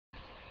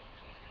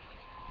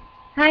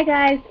Hi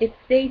guys, it's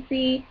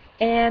Stacy,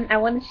 and I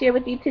want to share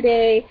with you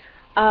today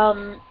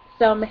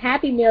some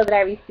happy mail that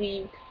I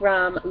received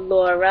from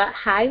Laura.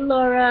 Hi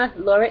Laura.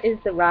 Laura is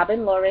the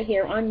Robin Laura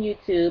here on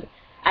YouTube.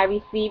 I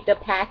received a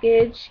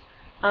package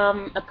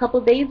a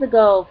couple days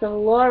ago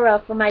from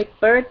Laura for my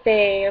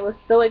birthday. I was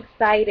so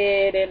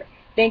excited, and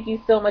thank you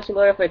so much,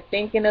 Laura, for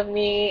thinking of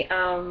me.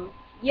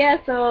 Yeah,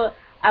 so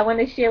I want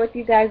to share with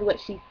you guys what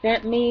she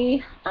sent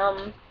me.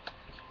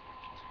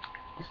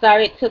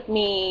 Sorry it took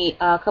me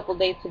a couple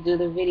days to do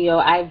the video.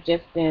 I've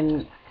just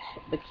been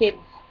the kids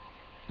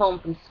home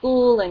from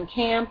school and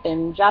camp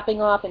and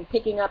dropping off and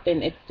picking up,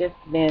 and it's just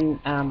been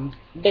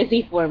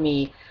busy for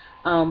me.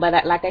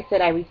 But like I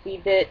said, I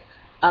received it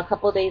a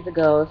couple days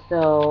ago,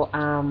 so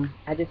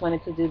I just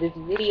wanted to do this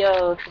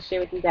video to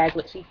share with you guys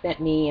what she sent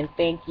me, and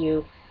thank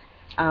you,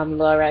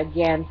 Laura,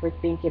 again for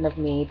thinking of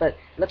me. But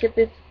look at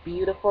this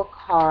beautiful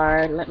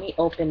card. Let me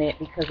open it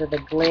because of the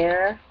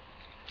glare.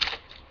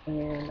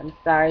 And I'm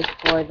sorry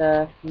for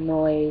the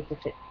noise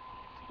if it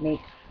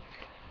makes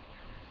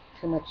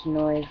too much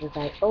noise as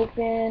I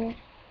open.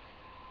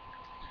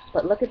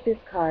 But look at this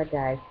card,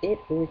 guys. It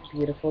is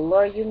beautiful.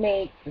 Laura, you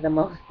make the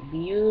most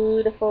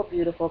beautiful,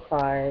 beautiful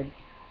cards.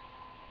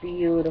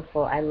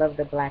 Beautiful. I love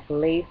the black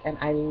lace, and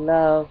I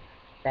love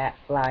that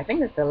flower. I think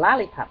it's the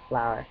lollipop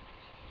flower.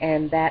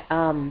 And that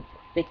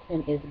stick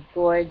pin is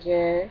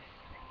gorgeous.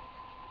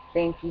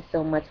 Thank you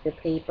so much. The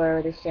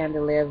paper, the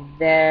chandelier,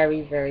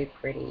 very, very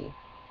pretty.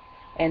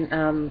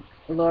 And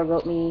Laura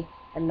wrote me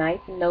a nice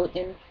note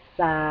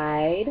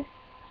inside.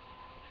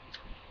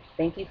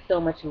 Thank you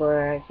so much,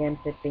 Laura, again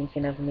for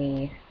thinking of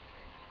me.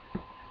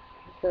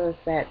 So it's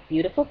that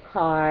beautiful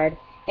card.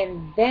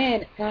 And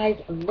then,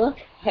 guys, look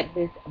at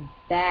this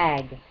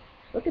bag.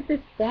 Look at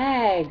this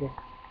bag.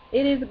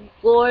 It is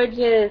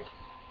gorgeous.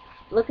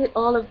 Look at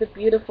all of the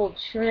beautiful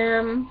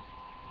trim.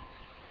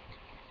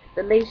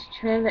 The lace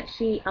trim that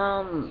she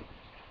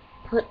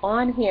put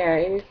on here.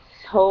 It is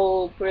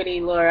so pretty,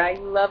 Laura. I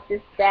love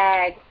this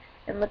bag.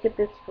 And look at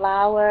this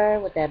flower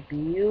with that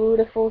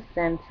beautiful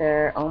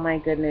center. Oh my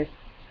goodness.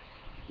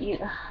 You,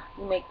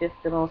 you make this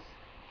the most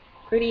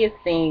prettiest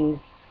thing.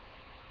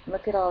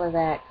 Look at all of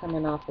that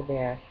coming off of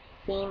there.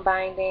 Seam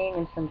binding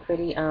and some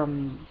pretty,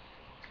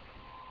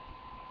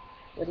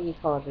 what do you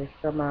call this?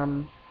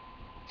 Some,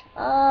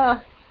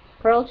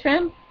 pearl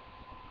trim?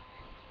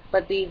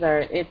 But these are,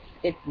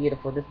 it's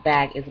beautiful. This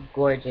bag is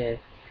gorgeous.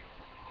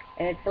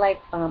 And it's like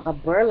a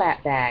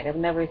burlap bag. I've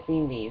never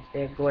seen these.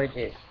 They're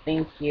gorgeous.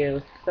 Thank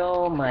you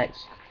so much.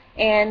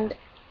 And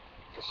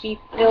she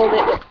filled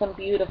it with some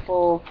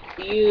beautiful,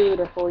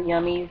 beautiful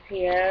yummies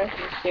here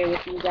to share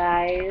with you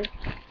guys.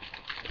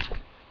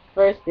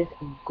 First, this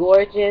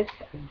gorgeous,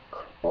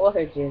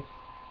 gorgeous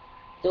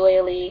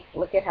doily.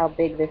 Look at how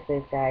big this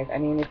is, guys. I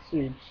mean, it's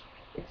huge.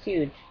 It's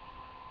huge.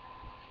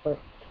 But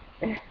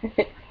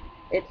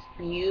it's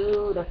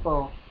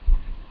beautiful.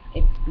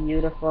 It's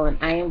beautiful. And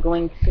I am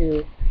going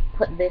to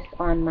put this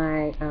on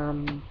my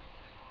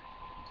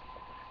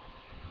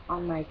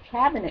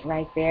cabinet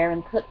right there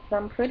and put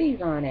some pretties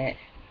on it.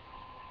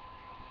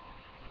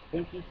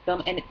 Thank you so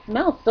much. And it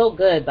smells so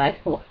good, by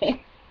the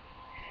way.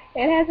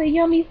 It has a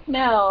yummy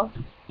smell.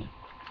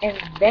 And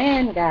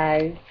then,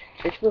 guys,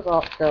 this was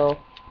also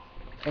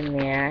in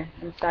there.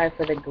 I'm sorry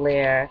for the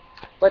glare.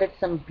 But it's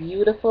some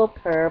beautiful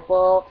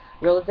purple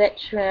rosette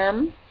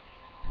trim.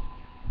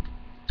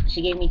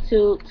 She gave me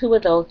two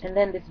of those. And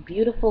then this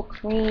beautiful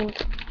cream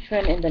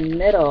trim in the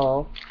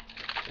middle.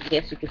 I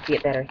guess you can see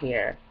it better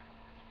here.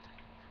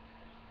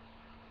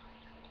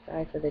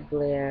 Sorry for the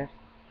glare.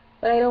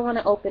 But I don't want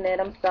to open it.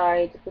 I'm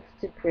sorry. It just looks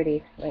too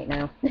pretty right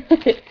now.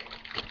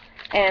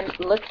 And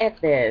look at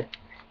this.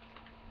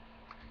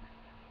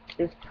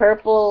 This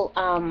purple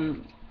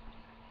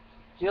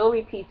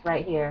jewelry piece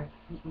right here.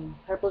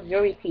 Purple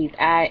jewelry piece.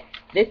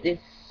 This is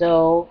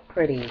so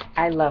pretty.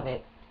 I love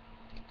it.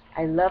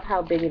 I love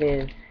how big it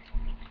is.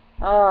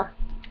 Oh,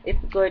 it's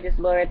gorgeous,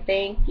 Laura.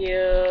 Thank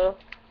you.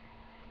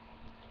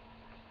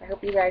 I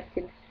hope you guys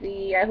can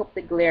see. I hope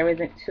the glare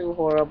isn't too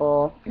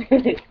horrible.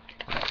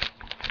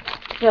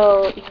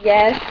 So,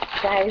 yes,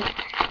 guys,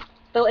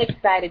 so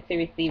excited to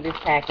receive this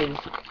package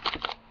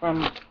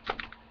from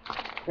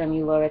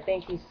you, Laura.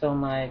 Thank you so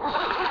much.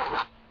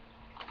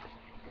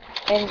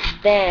 And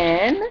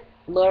then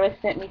Laura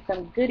sent me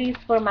some goodies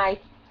for my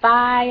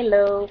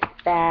philo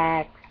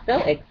stack. So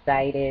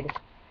excited.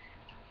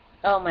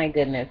 Oh my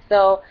goodness.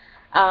 So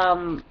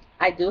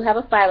I do have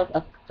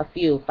a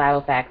few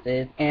philo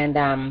faxes, and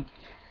I'm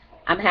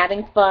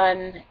having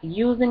fun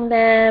using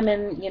them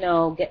and, you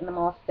know, getting them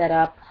all set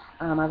up.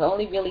 I've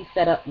only really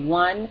set up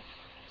one,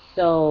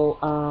 so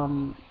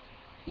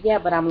yeah,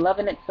 but I'm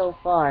loving it so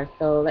far.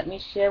 So let me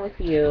share with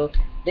you.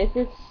 This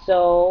is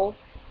so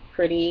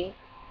pretty.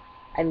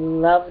 I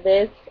love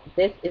this.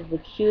 This is the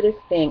cutest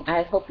thing.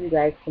 I hope you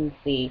guys can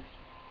see.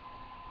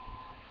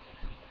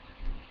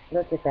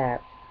 Look at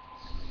that.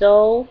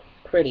 So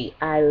pretty.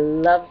 I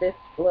love this,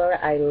 Laura.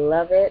 I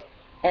love it.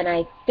 And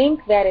I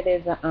think that it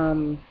is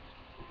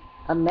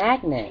a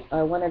magnet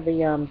or one of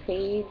the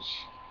page.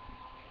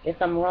 If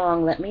I'm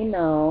wrong, let me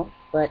know.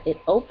 but it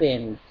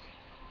opens.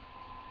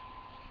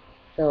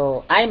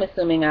 So I'm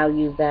assuming I'll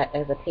use that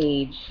as a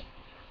page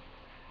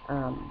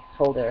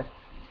holder.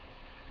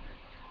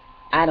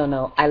 I don't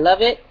know. I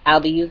love it.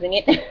 I'll be using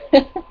it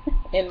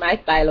in my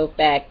stylo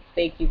pack.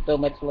 Thank you so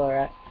much,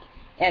 Laura.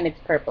 And it's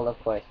purple, of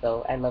course,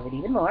 so I love it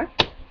even more.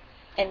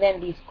 And then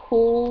these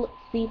cool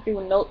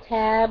see-through note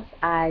tabs.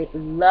 I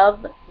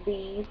love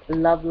these.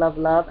 Love, love,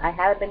 love. I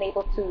haven't been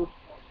able to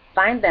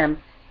find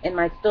them in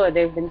my store.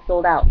 They've been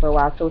sold out for a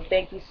while, so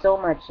thank you so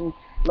much. And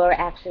Laura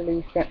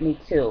actually sent me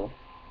 2.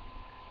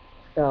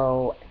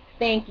 So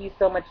thank you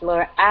so much,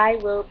 Laura. I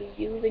will be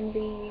using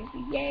these.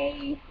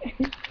 Yay!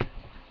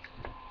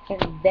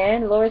 And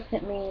then Laura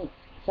sent me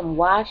some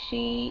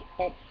washi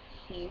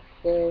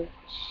adhesive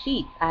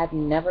sheets. I've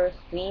never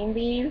seen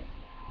these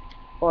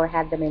or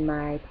had them in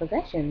my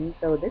possession,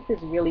 so this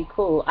is really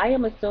cool. I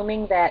am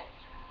assuming that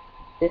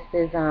this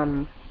is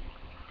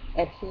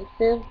adhesive.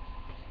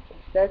 It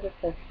says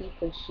it's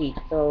adhesive sheet,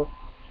 so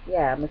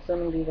yeah, I'm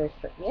assuming these are,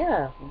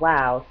 yeah,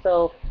 wow.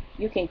 So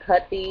you can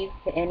cut these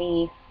to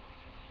any,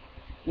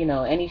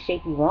 any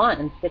shape you want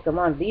and stick them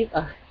on. These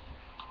are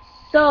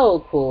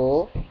so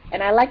cool,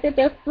 and I like that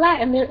they're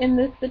flat and they're in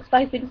this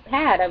 6x6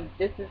 pad.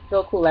 This is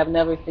so cool. I've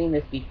never seen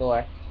this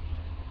before.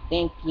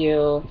 Thank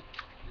you.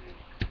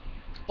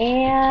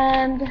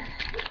 And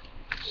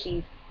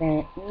she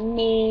sent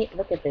me,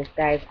 look at this,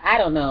 guys. I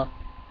don't know.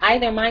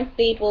 Either my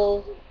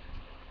Staples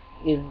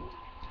is,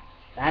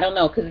 I don't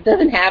know, because it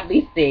doesn't have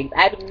these things.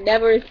 I've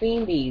never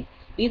seen these.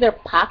 These are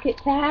pocket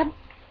tabs,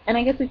 and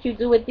I guess what you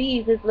do with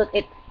these is, look,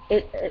 it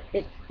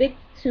sticks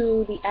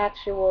to the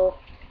actual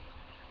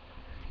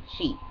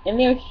sheet, and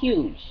they're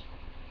huge.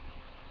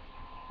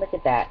 Look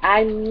at that.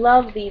 I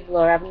love these,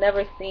 Laura. I've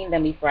never seen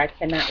them before. I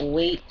cannot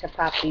wait to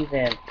pop these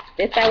in.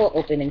 This I will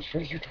open and show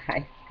you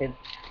guys, because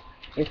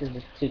this is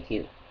just too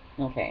cute.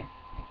 Okay.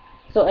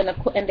 So,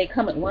 and they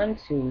come at 1,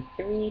 2,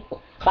 3,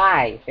 4,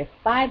 5. There's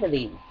 5 of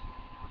these.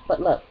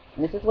 But look,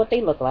 this is what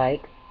they look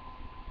like.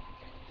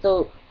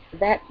 So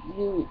that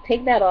you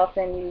take that off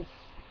and you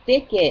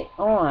stick it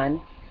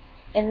on,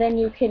 and then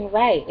you can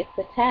write. It's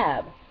a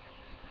tab.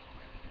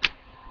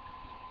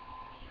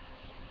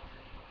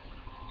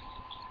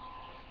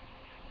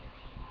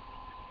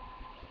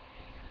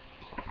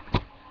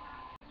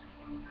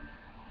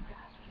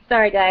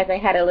 Sorry guys, I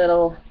had a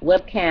little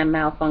webcam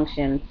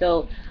malfunction.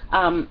 So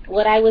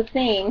what I was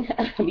saying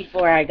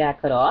before I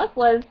got cut off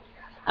was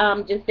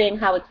just saying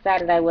how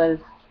excited I was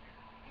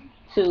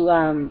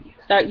to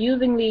start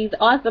using these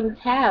awesome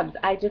tabs.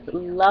 I just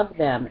love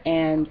them.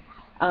 And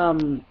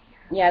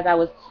yeah, as I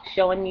was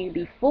showing you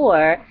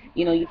before,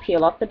 you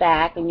peel off the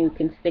back and you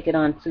can stick it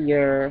onto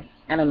your,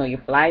 I don't know,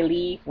 your fly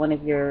leaf,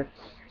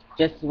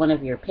 just one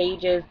of your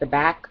pages, the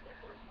back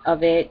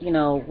of it,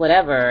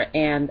 whatever.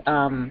 And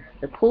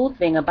the cool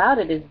thing about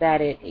it is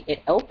that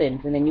it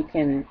opens, and then you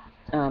can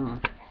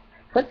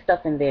put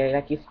stuff in there,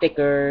 like your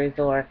stickers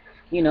or,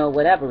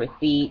 whatever,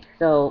 receipts.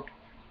 So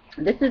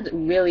this is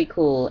really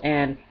cool,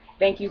 and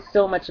thank you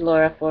so much,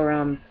 Laura,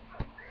 for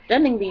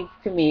sending these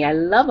to me. I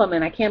love them,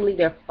 and I can't believe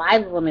there are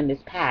 5 of them in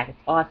this pack. It's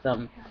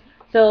awesome.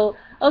 So,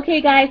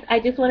 okay, guys, I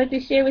just wanted to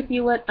share with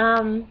you what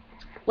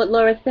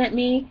Laura sent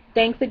me.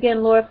 Thanks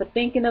again, Laura, for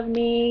thinking of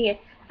me.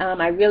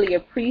 I really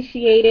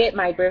appreciate it.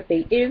 My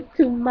birthday is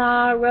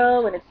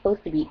tomorrow, and it's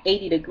supposed to be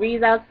 80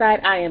 degrees outside.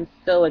 I am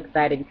so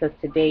excited because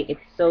today it's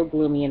so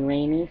gloomy and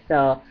rainy.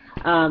 So,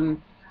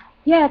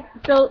 yeah,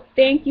 so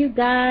thank you,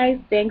 guys.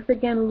 Thanks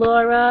again,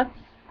 Laura.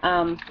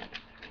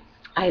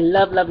 I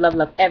love, love, love,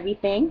 love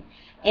everything.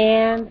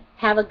 And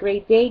have a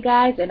great day,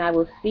 guys, and I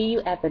will see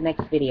you at the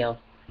next video.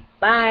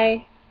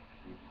 Bye.